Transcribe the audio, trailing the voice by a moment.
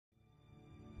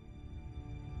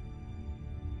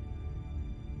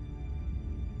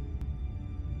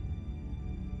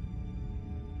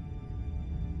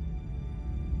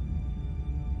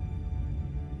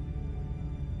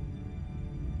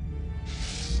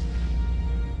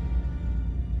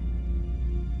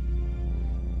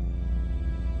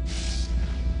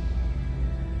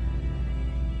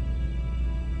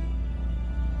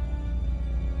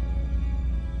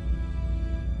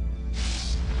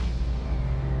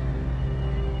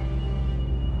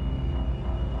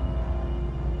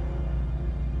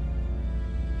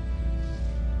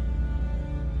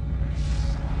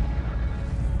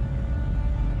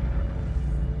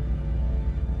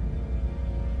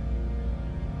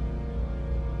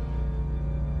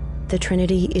The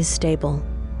Trinity is stable.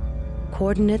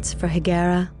 Coordinates for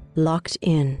Hiigara locked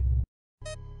in.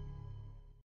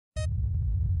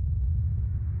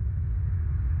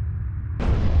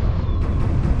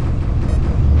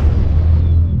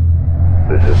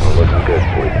 This isn't looking good,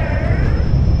 please.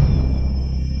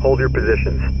 Hold your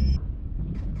positions.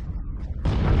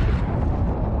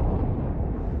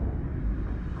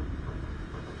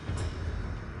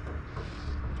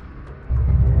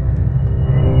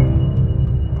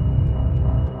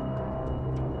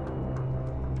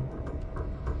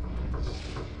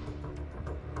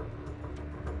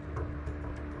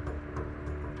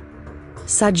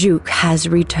 Sajuk has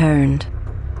returned.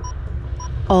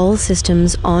 All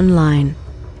systems online.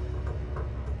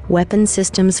 Weapon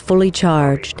systems fully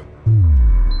charged.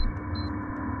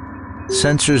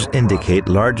 Sensors indicate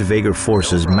large Vagar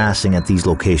forces massing at these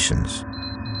locations.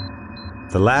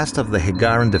 The last of the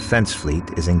Hiigaran defense fleet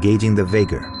is engaging the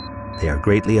Vagar. They are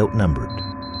greatly outnumbered.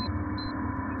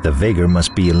 The Vagar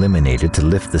must be eliminated to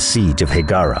lift the siege of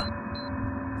Hiigara.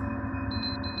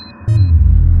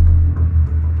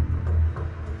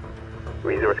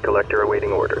 Resource collector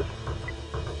awaiting orders.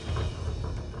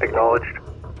 Acknowledged.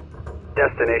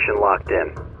 Destination locked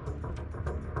in.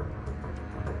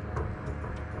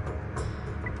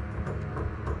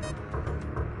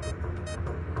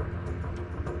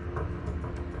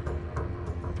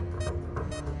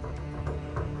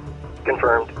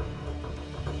 Confirmed.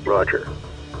 Roger.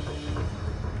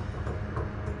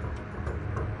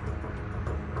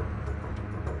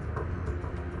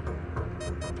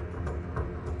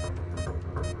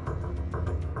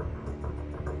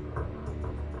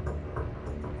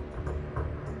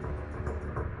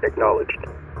 Acknowledged.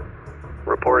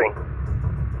 Reporting.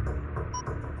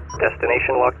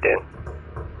 Destination locked in.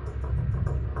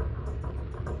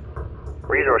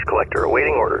 Resource collector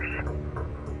awaiting orders.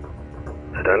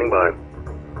 Standing by.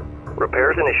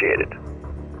 Repairs initiated.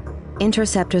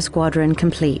 Interceptor squadron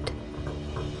complete.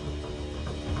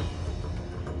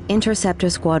 Interceptor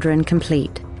squadron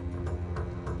complete.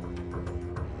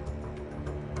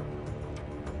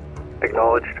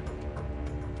 Acknowledged.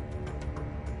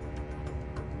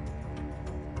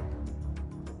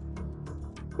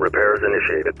 Repairs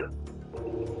initiated.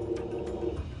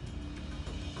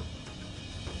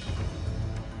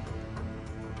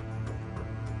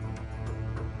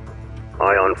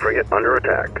 Ion frigate under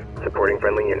attack. Supporting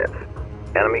friendly units.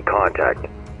 Enemy contact.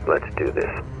 Let's do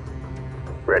this.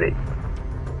 Ready.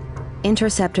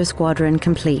 Interceptor squadron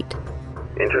complete.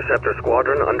 Interceptor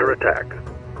squadron under attack.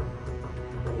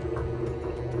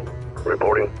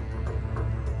 Reporting.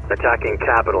 Attacking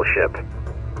capital ship.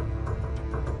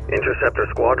 Interceptor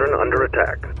squadron under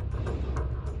attack.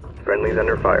 Friendlies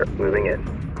under fire. Moving in.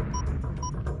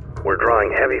 We're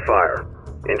drawing heavy fire.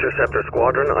 Interceptor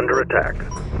squadron under attack.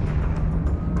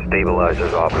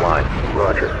 Stabilizers offline.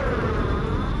 Roger.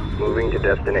 Moving to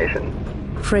destination.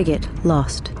 Frigate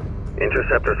lost.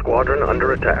 Interceptor squadron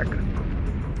under attack.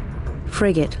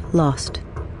 Frigate lost.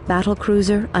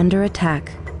 Battlecruiser under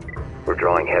attack. We're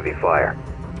drawing heavy fire.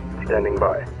 Standing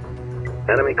by.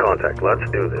 Enemy contact. Let's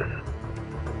do this.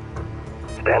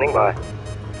 Standing by.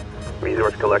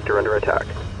 Resource collector under attack.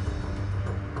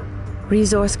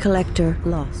 Resource collector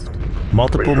lost.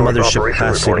 Multiple Resource mothership operation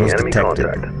class reporting signals enemy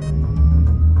detected. contact.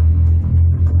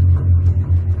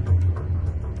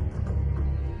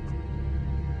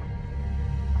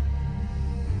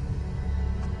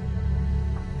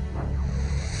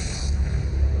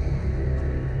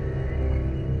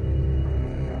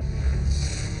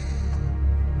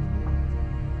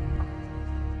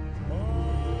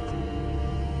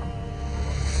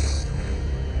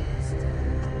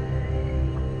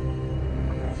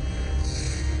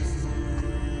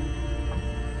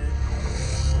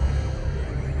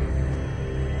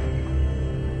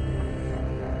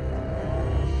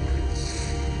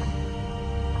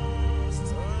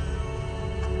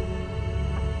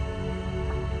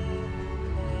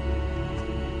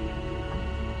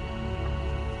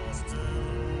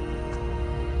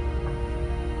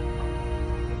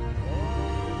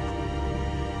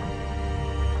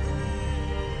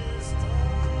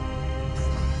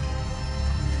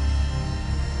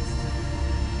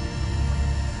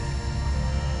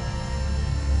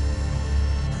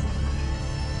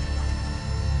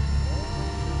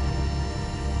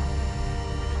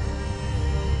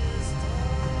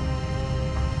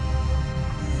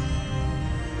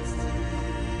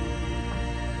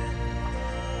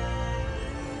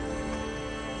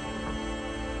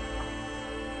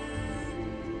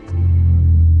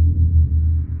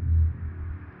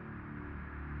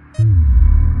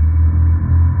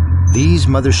 These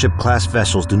mothership-class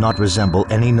vessels do not resemble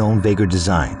any known Vagar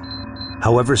design.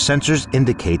 However, sensors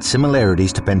indicate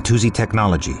similarities to Bentusi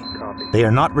technology. Copy. They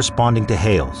are not responding to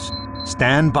hails.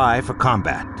 Stand by for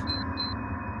combat.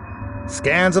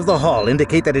 Scans of the hull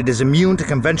indicate that it is immune to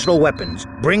conventional weapons.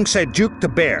 Bring Seljuk to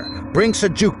bear. Bring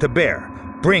Seljuk to bear.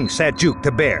 Bring Seljuk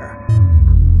to bear.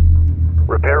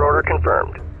 Repair order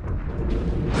confirmed.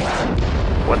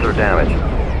 What's our damage?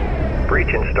 Breach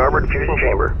in starboard fusion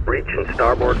chamber. Breach in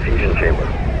starboard fusion chamber.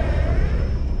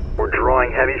 We're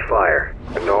drawing heavy fire.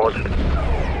 Acknowledged.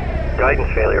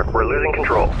 Guidance failure. We're losing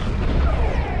control.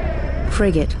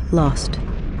 Frigate lost.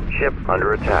 Ship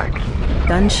under attack.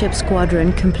 Gunship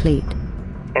squadron complete.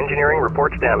 Engineering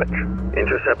reports damage.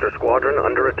 Interceptor squadron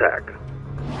under attack.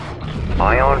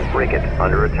 Ion frigate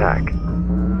under attack.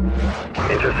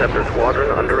 Interceptor squadron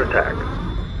under attack.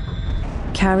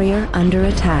 Carrier under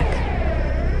attack.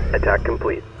 Attack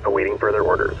complete. Awaiting further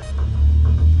orders.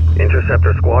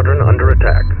 Interceptor squadron under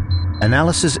attack.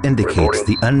 Analysis indicates Reporting.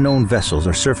 the unknown vessels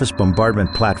are surface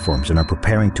bombardment platforms and are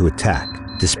preparing to attack.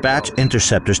 Dispatch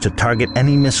interceptors to target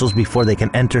any missiles before they can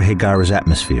enter Hiigara's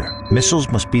atmosphere. Missiles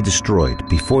must be destroyed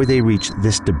before they reach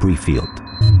this debris field.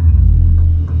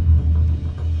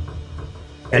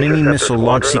 Enemy Interceptor missile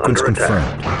launch squadron sequence under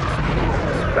attack.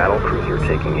 confirmed. Battle cruiser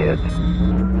taking hits.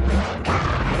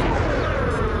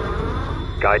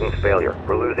 Guidance failure.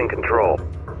 We're losing control.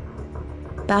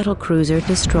 Battle cruiser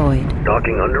destroyed.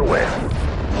 Docking underway.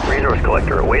 Resource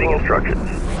collector awaiting instructions.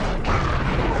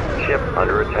 Ship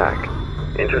under attack.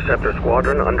 Interceptor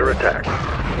squadron under attack.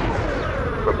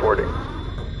 Reporting.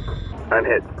 I'm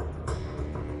hit.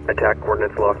 Attack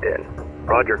coordinates locked in.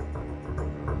 Roger.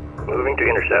 Moving to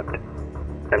intercept.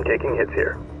 I'm taking hits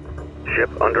here. Ship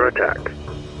under attack.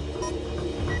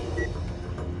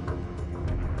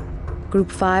 Group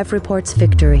 5 reports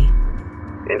victory.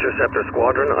 Interceptor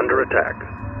squadron under attack.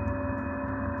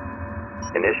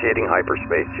 Initiating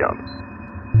hyperspace jump.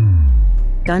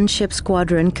 Gunship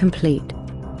squadron complete.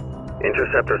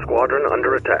 Interceptor squadron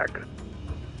under attack.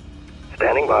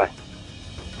 Standing by.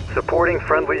 Supporting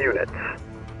friendly units.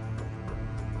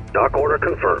 Dock order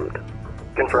confirmed.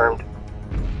 Confirmed.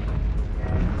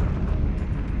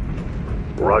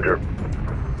 Roger.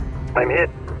 I'm hit.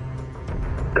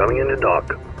 Coming into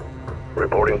dock.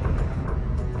 Reporting.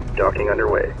 Docking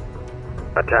underway.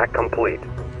 Attack complete.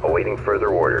 Awaiting further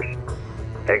orders.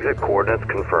 Exit coordinates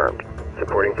confirmed.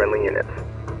 Supporting friendly units.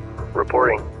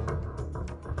 Reporting.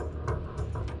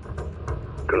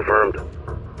 Confirmed.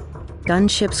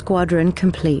 Gunship squadron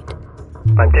complete.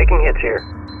 I'm taking hits here.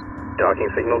 Docking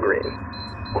signal green.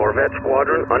 Corvette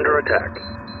squadron under attack.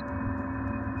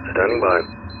 Standing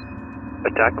by.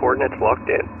 Attack coordinates locked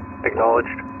in.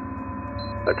 Acknowledged.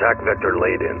 Attack vector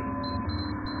laid in.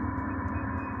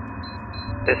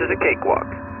 This is a cakewalk.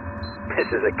 This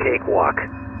is a cakewalk.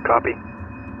 Copy.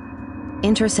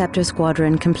 Interceptor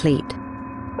squadron complete.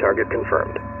 Target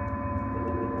confirmed.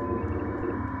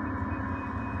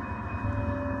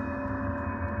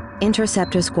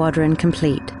 Interceptor squadron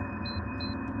complete.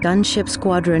 Gunship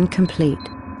squadron complete.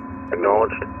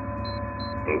 Acknowledged.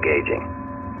 Engaging.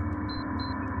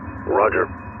 Roger.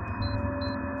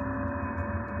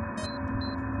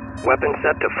 Weapon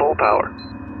set to full power.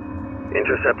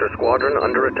 Interceptor squadron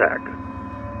under attack.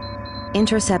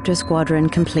 Interceptor squadron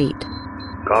complete.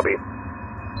 Copy.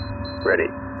 Ready.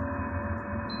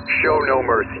 Show no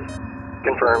mercy.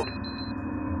 Confirmed.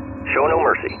 Show no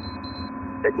mercy.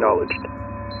 Acknowledged.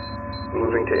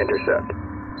 Moving to intercept.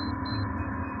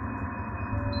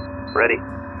 Ready.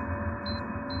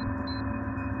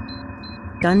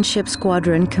 Gunship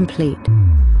squadron complete.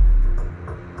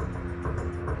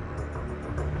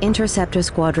 Interceptor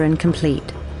squadron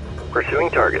complete. Pursuing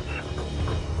targets.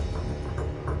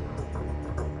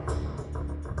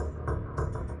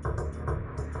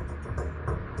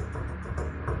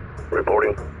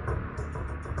 Reporting.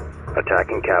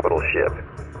 Attacking capital ship.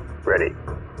 Ready.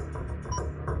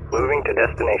 Moving to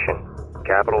destination.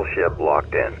 Capital ship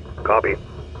locked in. Copy.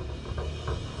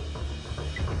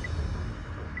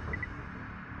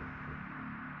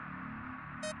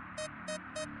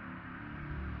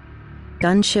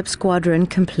 Gunship squadron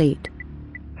complete.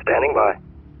 Standing by.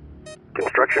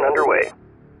 Construction underway.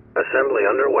 Assembly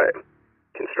underway.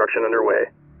 Construction underway.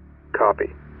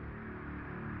 Copy.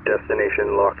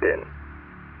 Destination locked in.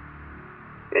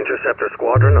 Interceptor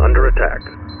squadron under attack.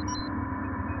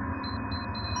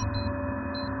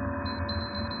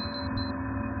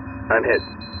 I'm hit.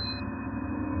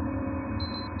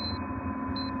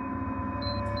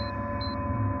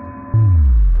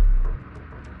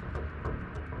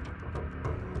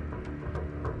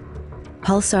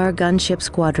 Pulsar gunship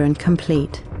squadron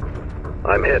complete.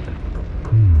 I'm hit.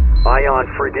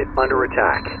 Ion frigate under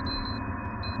attack.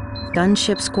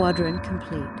 Gunship squadron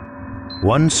complete.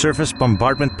 One surface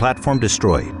bombardment platform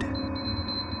destroyed.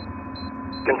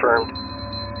 Confirmed.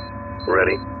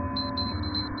 Ready.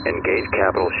 Engage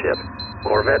capital ship.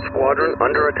 Corvette squadron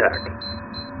under attack.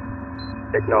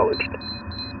 Acknowledged.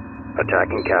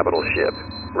 Attacking capital ship.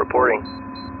 Reporting.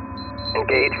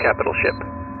 Engage capital ship.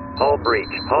 Hull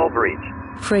breach. Hull breach.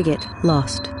 Frigate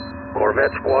lost.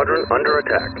 Corvette squadron under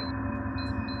attack.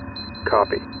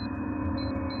 Copy.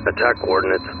 Attack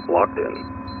coordinates locked in.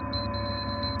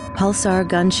 Pulsar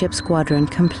gunship squadron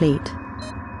complete.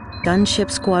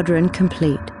 Gunship squadron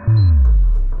complete.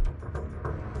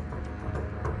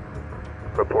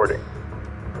 Reporting.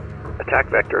 Attack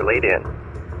vector laid in.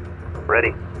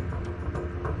 Ready.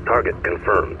 Target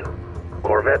confirmed.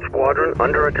 Corvette squadron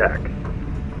under attack.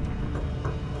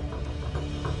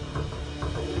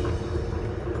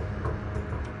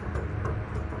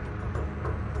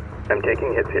 I'm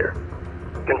taking hits here.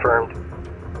 Confirmed.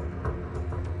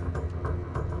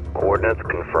 Coordinates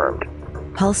confirmed.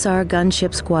 Pulsar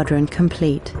gunship squadron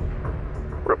complete.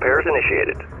 Repairs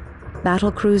initiated.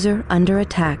 Battlecruiser under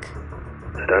attack.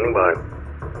 Standing by.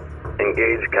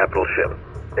 Engage capital ship.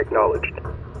 Acknowledged.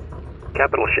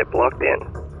 Capital ship locked in.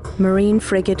 Marine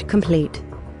frigate complete.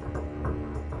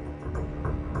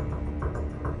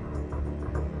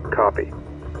 Copy.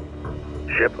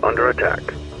 Ship under attack.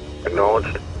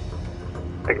 Acknowledged.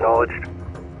 Acknowledged.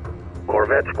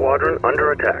 Corvette squadron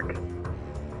under attack.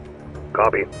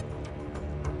 Copy.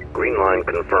 Green line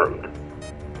confirmed.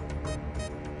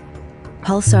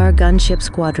 Pulsar gunship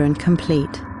squadron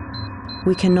complete.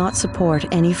 We cannot support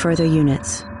any further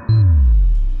units.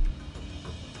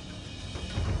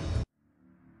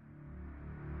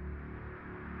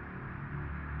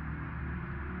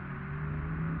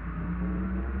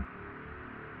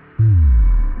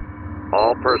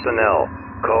 All personnel,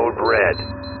 code red.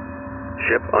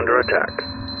 Ship under attack.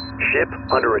 Ship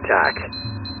under attack.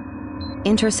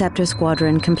 Interceptor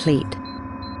squadron complete.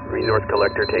 Resource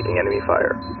collector taking enemy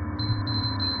fire.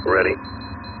 Ready.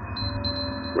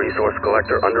 Resource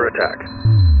collector under attack.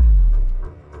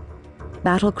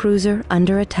 Battlecruiser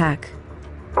under attack.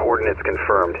 Coordinates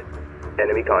confirmed.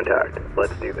 Enemy contact.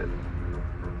 Let's do this.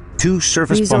 Two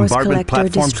surface Resource bombardment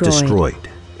collector platforms destroyed. destroyed.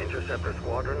 Interceptor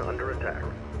squadron under attack.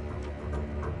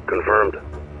 Confirmed.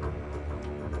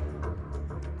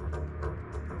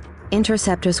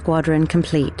 Interceptor squadron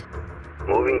complete.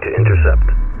 Moving to intercept.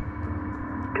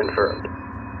 Confirmed.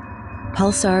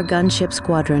 Pulsar gunship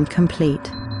squadron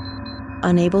complete.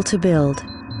 Unable to build.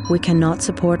 We cannot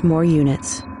support more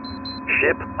units.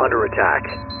 Ship under attack.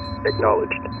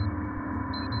 Acknowledged.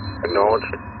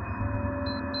 Acknowledged.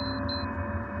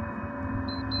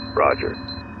 Roger.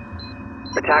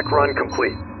 Attack run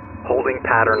complete. Holding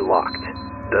pattern locked.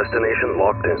 Destination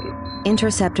locked in.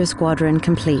 Interceptor squadron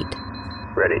complete.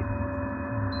 Ready.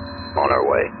 On our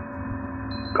way.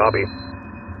 Copy.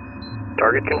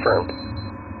 Target confirmed.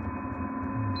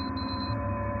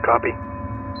 Copy.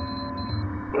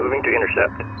 Moving to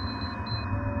intercept.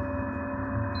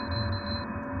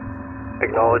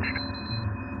 Acknowledged.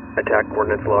 Attack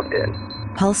coordinates locked in.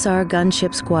 Pulsar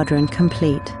gunship squadron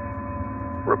complete.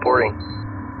 Reporting.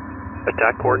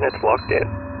 Attack coordinates locked in.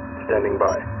 Standing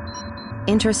by.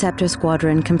 Interceptor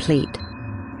squadron complete.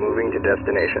 Moving to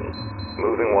destination.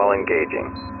 Moving while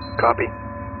engaging. Copy.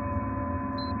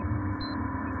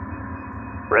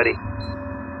 Ready.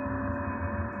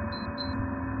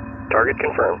 Target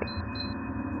confirmed.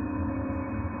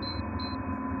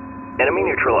 Enemy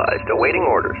neutralized. Awaiting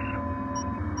orders.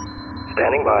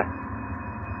 Standing by.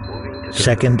 Moving to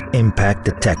Second impact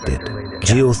detected.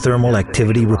 Geothermal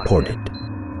activity reported.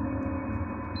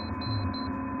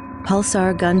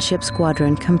 Pulsar gunship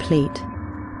squadron complete.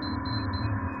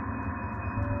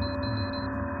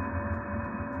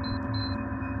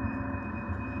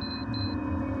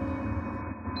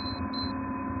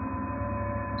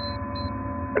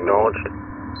 Acknowledged.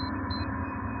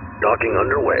 Docking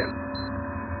underway.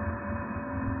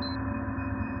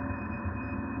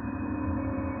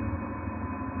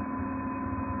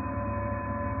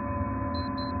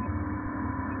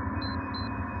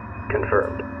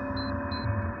 Confirmed.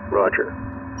 Roger.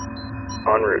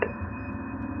 En route.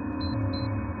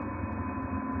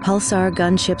 Pulsar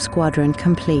gunship squadron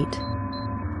complete.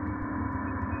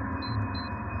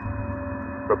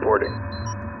 Reporting.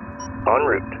 En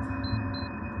route.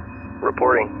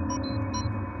 Reporting.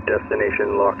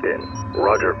 Destination locked in.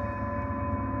 Roger.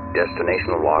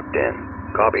 Destination locked in.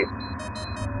 Copy.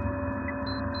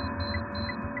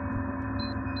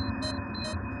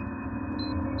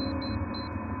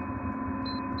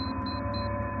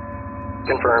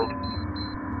 Confirmed.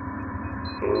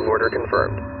 Move order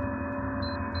confirmed.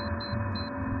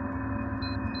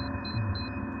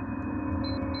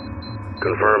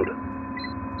 Confirmed.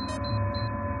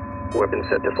 Weapon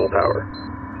set to full power.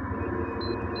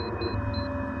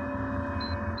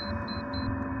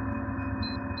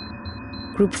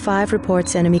 Group 5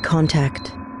 reports enemy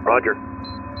contact. Roger.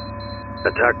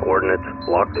 Attack coordinates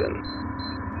locked in.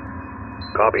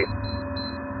 Copy.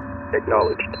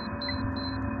 Acknowledged.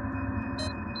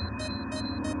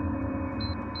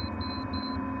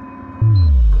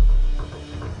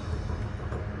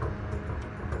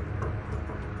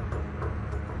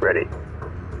 Ready.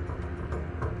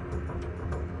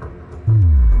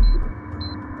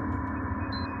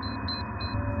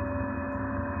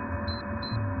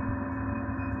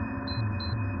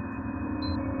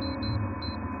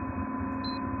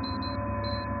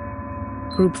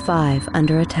 Group 5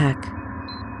 under attack.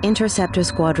 Interceptor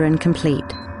squadron complete.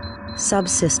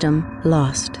 Subsystem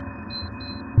lost.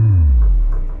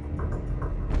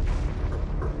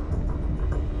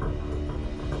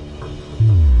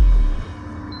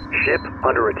 Ship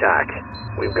under attack.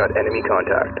 We've got enemy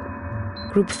contact.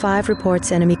 Group 5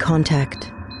 reports enemy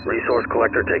contact. Resource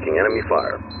collector taking enemy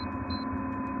fire.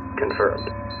 Confirmed.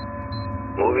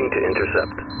 Moving to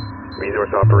intercept. Resource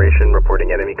operation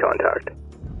reporting enemy contact.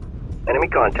 Enemy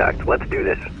contact. Let's do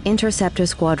this. Interceptor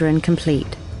squadron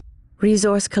complete.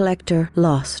 Resource collector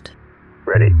lost.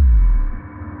 Ready.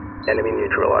 Enemy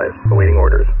neutralized. Awaiting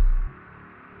orders.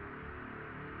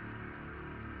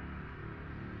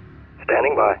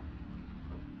 Standing by.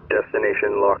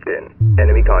 Destination locked in.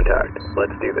 Enemy contact.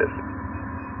 Let's do this.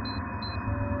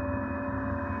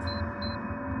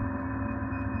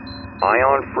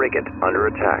 Ion frigate under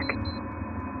attack.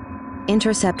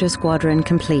 Interceptor squadron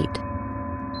complete.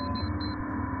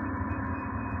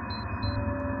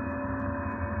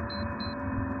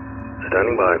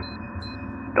 Standing by.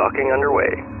 Docking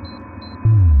underway.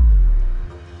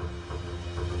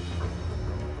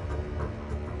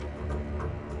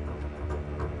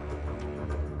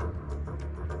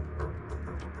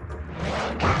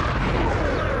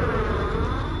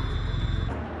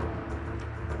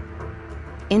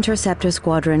 Interceptor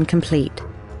squadron complete.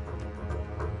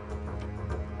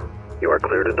 You are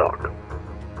clear to dock.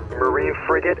 Marine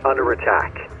frigate under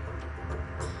attack.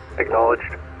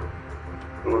 Acknowledged.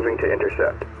 Moving to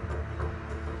intercept.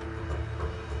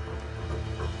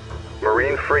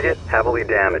 Marine frigate heavily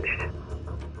damaged.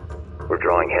 We're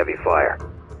drawing heavy fire.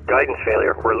 Guidance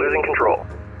failure. We're losing control.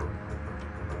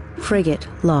 Frigate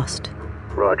lost.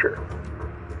 Roger.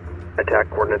 Attack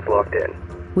coordinates locked in.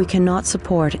 We cannot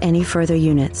support any further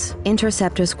units.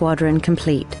 Interceptor squadron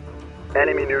complete.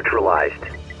 Enemy neutralized.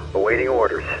 Awaiting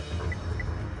orders.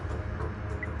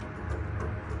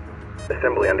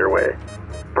 Assembly underway.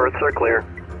 Berths are clear.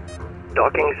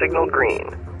 Docking signal green.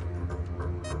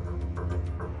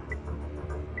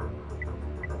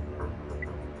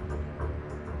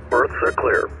 Berths are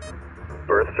clear.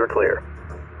 Berths are clear.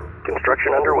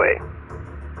 Construction underway.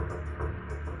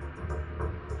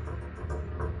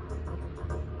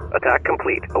 Attack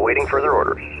complete. Awaiting further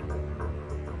orders.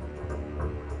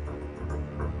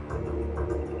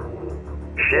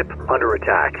 Ship under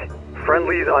attack.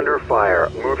 Friendlies under fire.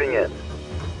 Moving in.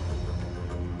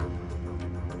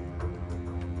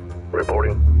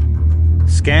 Reporting.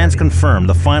 Scans confirm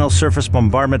the final surface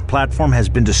bombardment platform has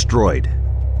been destroyed.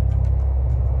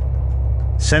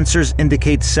 Sensors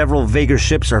indicate several Vager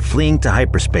ships are fleeing to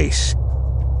hyperspace.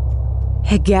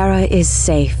 Hiigara is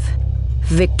safe.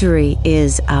 Victory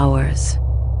is ours.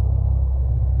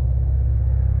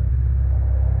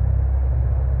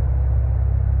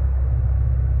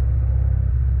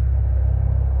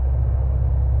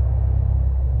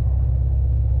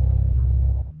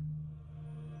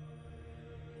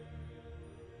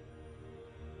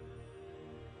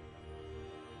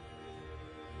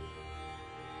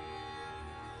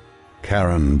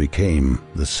 Karen became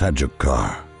the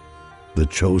Sajukkar, the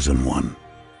chosen one,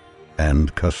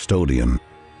 and custodian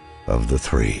of the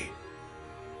three.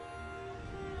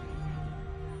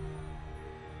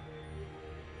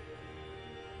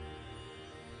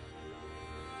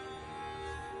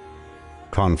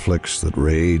 Conflicts that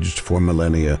raged for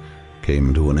millennia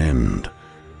came to an end,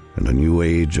 and a new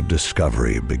age of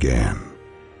discovery began.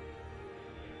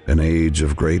 An age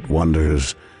of great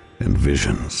wonders and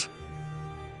visions.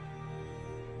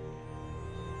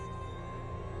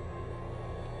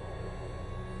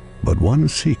 But one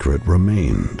secret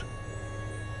remained.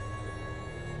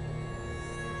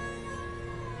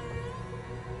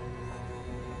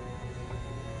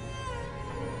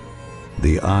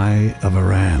 The Eye of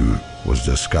Iran was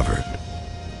discovered.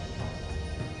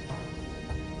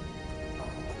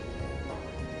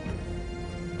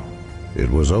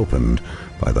 It was opened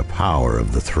by the power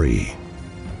of the three.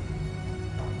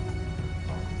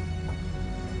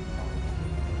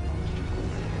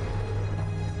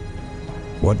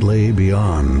 What lay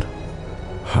beyond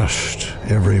hushed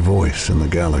every voice in the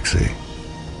galaxy.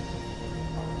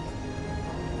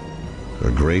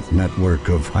 A great network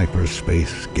of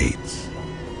hyperspace gates.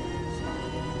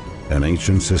 An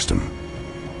ancient system,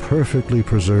 perfectly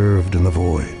preserved in the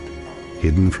void,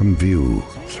 hidden from view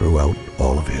throughout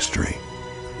all of history.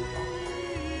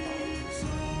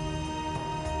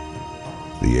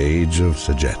 The age of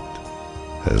Sajet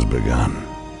has begun.